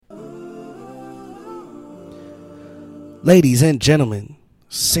Ladies and gentlemen,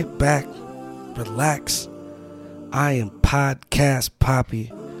 sit back, relax. I am Podcast Poppy,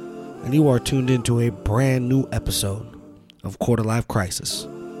 and you are tuned into a brand new episode of Quarter Life Crisis,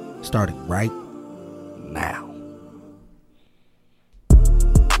 starting right now.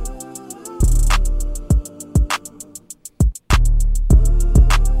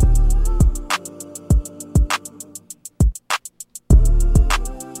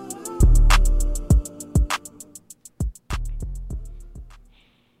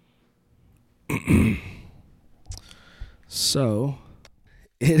 So,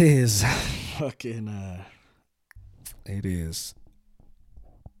 it is it is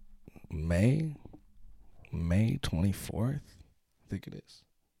May 24th, I think it is.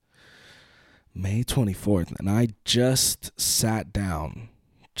 May 24th, and I just sat down,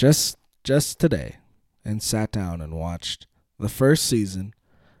 just today, and sat down and watched the first season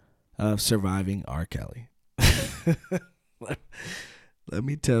of Surviving R. Kelly. Let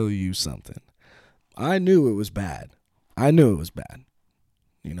me tell you something. I knew it was bad.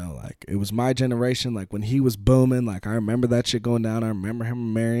 You know, like, it was my generation. Like, when he was booming, like, I remember that shit going down. I remember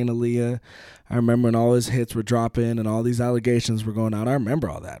him marrying Aaliyah. I remember when all his hits were dropping and all these allegations were going out. I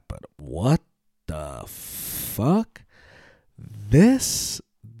remember all that. But what the fuck? This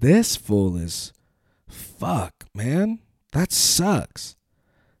fool is fuck, man. That sucks.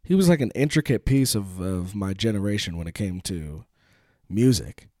 He was like an intricate piece of my generation when it came to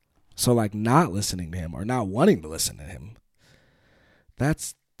music. So, like, not listening to him or not wanting to listen to him,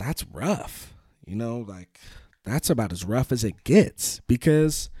 that's rough. You know, like, that's about as rough as it gets.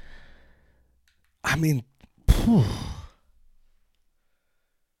 Because, I mean,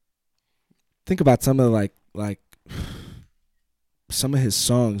 think about some of like some of his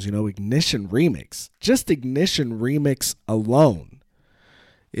songs. You know, Ignition Remix. Just Ignition Remix alone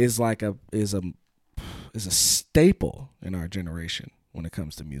is like a staple in our generation. When it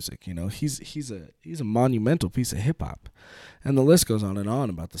comes to music, you know, he's a monumental piece of hip hop, and the list goes on and on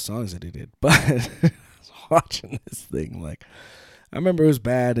about the songs that he did. But I was watching this thing, like, I remember it was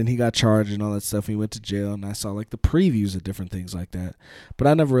bad, and he got charged and all that stuff. He went to jail, and I saw like the previews of different things like that. But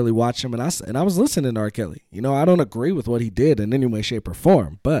I never really watched him, and I was listening to R. Kelly. You know, I don't agree with what he did in any way, shape, or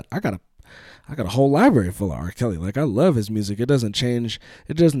form, but I got a whole library full of R. Kelly. Like, I love his music. It doesn't change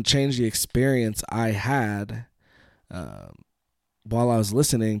the experience I had. While I was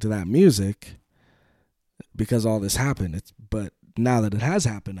listening to that music, because all this happened. But now that it has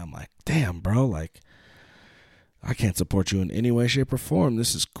happened, I'm like, damn, bro, like, I can't support you in any way, shape, or form.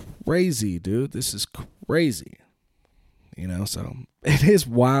 This is crazy, dude. This is crazy. You know, so it is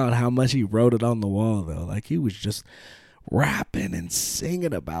wild how much he wrote it on the wall, though. Like, he was just rapping and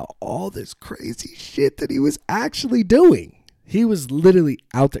singing about all this crazy shit that he was actually doing. He was literally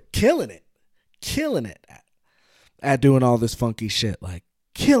out there killing it at doing all this funky shit, like,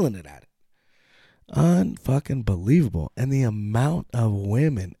 killing it at it. Unfucking believable. And the amount of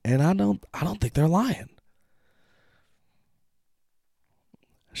women, and I don't think they're lying.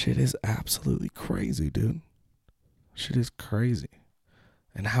 Shit is absolutely crazy, dude. Shit is crazy.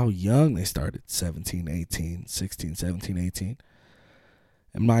 And how young they started, 17, 18, 16, 17, 18.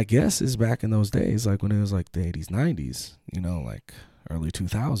 And my guess is back in those days, like when it was like the 80s, 90s, you know, like early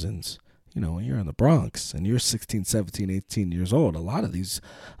 2000s, you know, when you're in the Bronx and you're 16, 17, 18 years old, a lot of these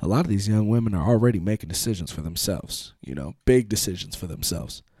young women are already making decisions for themselves, you know, big decisions for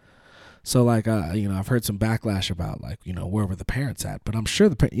themselves. So, like, you know, I've heard some backlash about, like, you know, where were the parents at? But I'm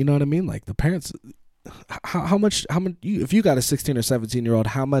sure you know what I mean? Like, the parents, how much, if you got a 16 or 17-year-old,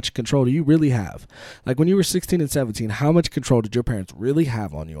 how much control do you really have? Like, when you were 16 and 17, how much control did your parents really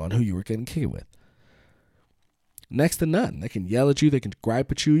have on you, on who you were getting kicked with? Next to none. They can yell at you. They can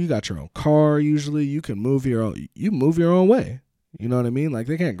gripe at you. You got your own car. Usually, you can move your own way. You know what I mean? Like,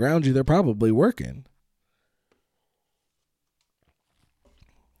 they can't ground you. They're probably working.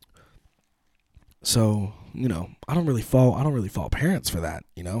 So, you know, I don't really fault parents for that.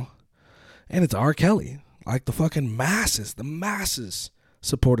 You know, and it's R. Kelly. Like, the fucking masses,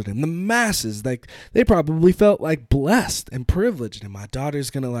 supported him. The masses, like, they probably felt like blessed and privileged. And my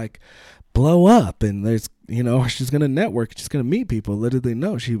daughter's gonna, like, blow up, and there's, you know, she's gonna network, she's gonna meet people. Literally,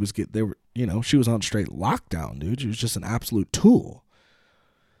 no, she was on straight lockdown, dude. She was just an absolute tool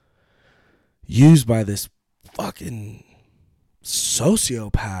used by this fucking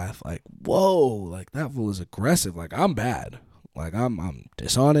sociopath. Like, whoa, like, that fool is aggressive. Like, I'm bad. Like, I'm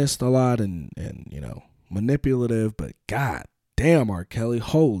dishonest a lot and you know, manipulative, but god damn, R. Kelly,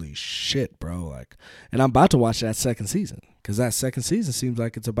 holy shit, bro. Like, and I'm about to watch that second season, because that second season seems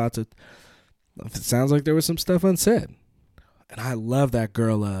like it's about to, it sounds like there was some stuff unsaid. And I love that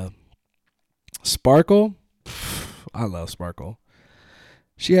girl, Sparkle. I love Sparkle.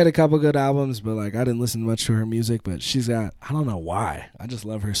 She had a couple good albums, but like I didn't listen much to her music. But she's got, I don't know why, I just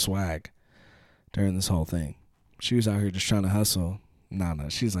love her swag during this whole thing. She was out here just trying to hustle. No,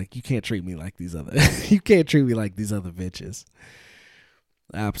 she's like, you can't treat me like these other, you can't treat me like these other bitches.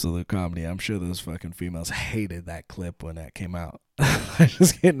 Absolute comedy. I'm sure those fucking females hated that clip when that came out. I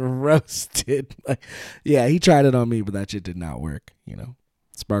was getting roasted. Like, yeah, he tried it on me, but that shit did not work. You know,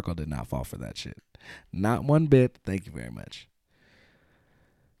 Sparkle did not fall for that shit. Not one bit. Thank you very much.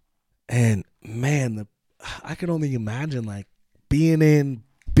 And man, I could only imagine like being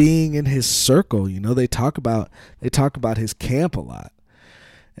in his circle. You know, they talk about his camp a lot.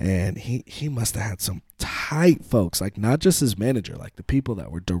 And he must have had some tight folks, like not just his manager, like the people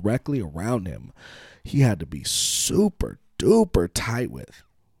that were directly around him. He had to be super duper tight with,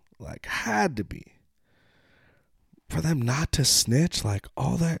 like had to be, for them not to snitch, like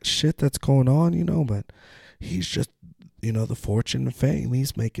all that shit that's going on, you know. But he's just, you know, the fortune and fame.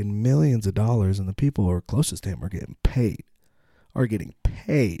 He's making millions of dollars, and the people who are closest to him are getting paid,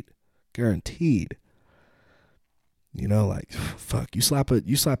 guaranteed. You know, like, fuck, you slap, you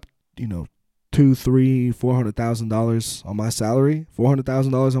know, $200,000, $300,000, $400,000 on my salary,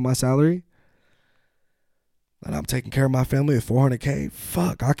 $400,000 on my salary, and I'm taking care of my family with $400K.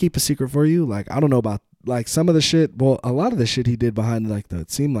 Fuck, I'll keep a secret for you. Like, I don't know about like some of the shit. Well, a lot of the shit he did behind like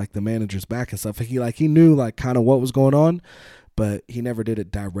it seemed like the manager's back and stuff. He knew like kind of what was going on, but he never did it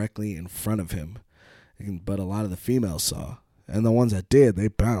directly in front of him. But a lot of the females saw, and the ones that did, they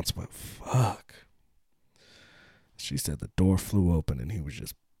bounced. But fuck. She said the door flew open and he was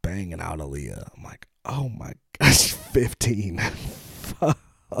just banging out Aaliyah. I'm like, oh my gosh, 15. Fuck,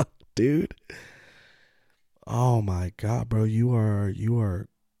 dude. Oh my God, bro. You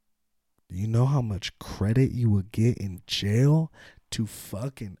know how much credit you would get in jail to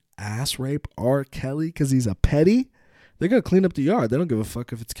fucking ass rape R. Kelly because he's a petty? They're going to clean up the yard. They don't give a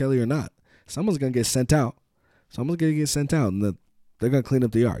fuck if it's Kelly or not. Someone's going to get sent out. And they're going to clean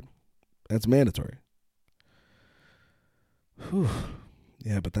up the yard. That's mandatory. Whew.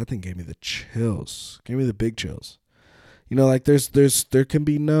 Yeah, but that thing gave me the chills. Gave me the big chills. You know, like there can't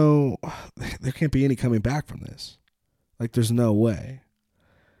be any coming back from this. Like there's no way.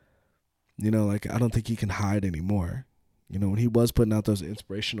 You know, like I don't think he can hide anymore. You know, when he was putting out those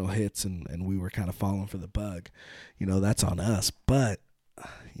inspirational hits and we were kind of falling for the bug, you know, that's on us. But,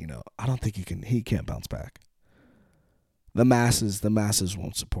 you know, I don't think he can't bounce back. The masses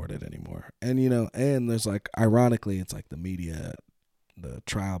won't support it anymore. And, you know, and there's like, ironically, it's like the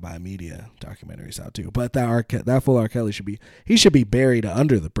trial by media documentaries out too. But that full R. Kelly should be buried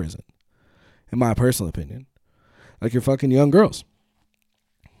under the prison, in my personal opinion. Like your fucking young girls.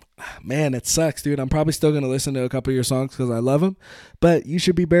 Man, it sucks, dude. I'm probably still going to listen to a couple of your songs because I love them. But you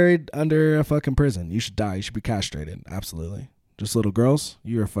should be buried under a fucking prison. You should die. You should be castrated. Absolutely. Just little girls,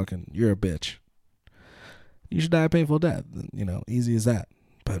 you're a bitch. You should die a painful death. You know, easy as that.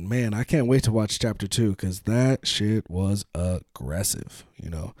 But man, I can't wait to watch chapter 2 because that shit was aggressive. You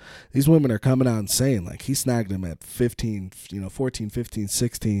know, these women are coming out and saying like he snagged him at 15, 14, 15,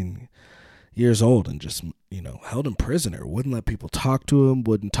 16 years old and just, you know, held him prisoner. Wouldn't let people talk to him,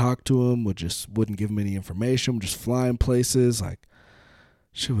 wouldn't give him any information, just flying places. Like,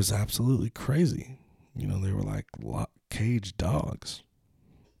 shit was absolutely crazy. You know, they were like caged dogs.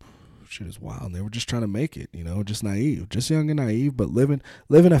 Shit is wild. And they were just trying to make it, you know, just naive, just young and naive, but living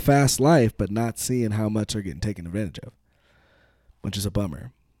a fast life, but not seeing how much they're getting taken advantage of, which is a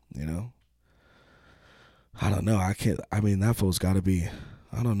bummer, you know. I don't know. That fool's got to be,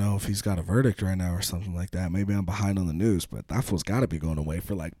 I don't know if he's got a verdict right now or something like that. Maybe I'm behind on the news, but that fool's got to be going away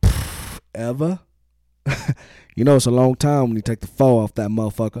for like ever. You know, it's a long time when you take the foe off that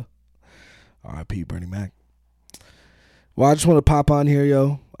motherfucker. R.I.P. Bernie Mac. Well, I just want to pop on here,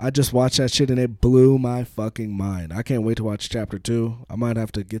 yo. I just watched that shit and it blew my fucking mind. I can't wait to watch chapter 2. I might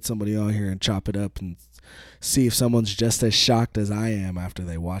have to get somebody on here and chop it up and see if someone's just as shocked as I am after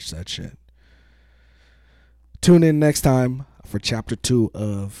they watch that shit. Tune in next time for chapter 2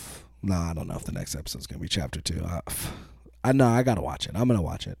 of... I don't know if the next episode's going to be chapter 2. I know I got to watch it. I'm going to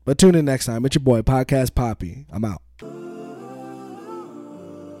watch it. But tune in next time. It's your boy, Podcast Poppy. I'm out.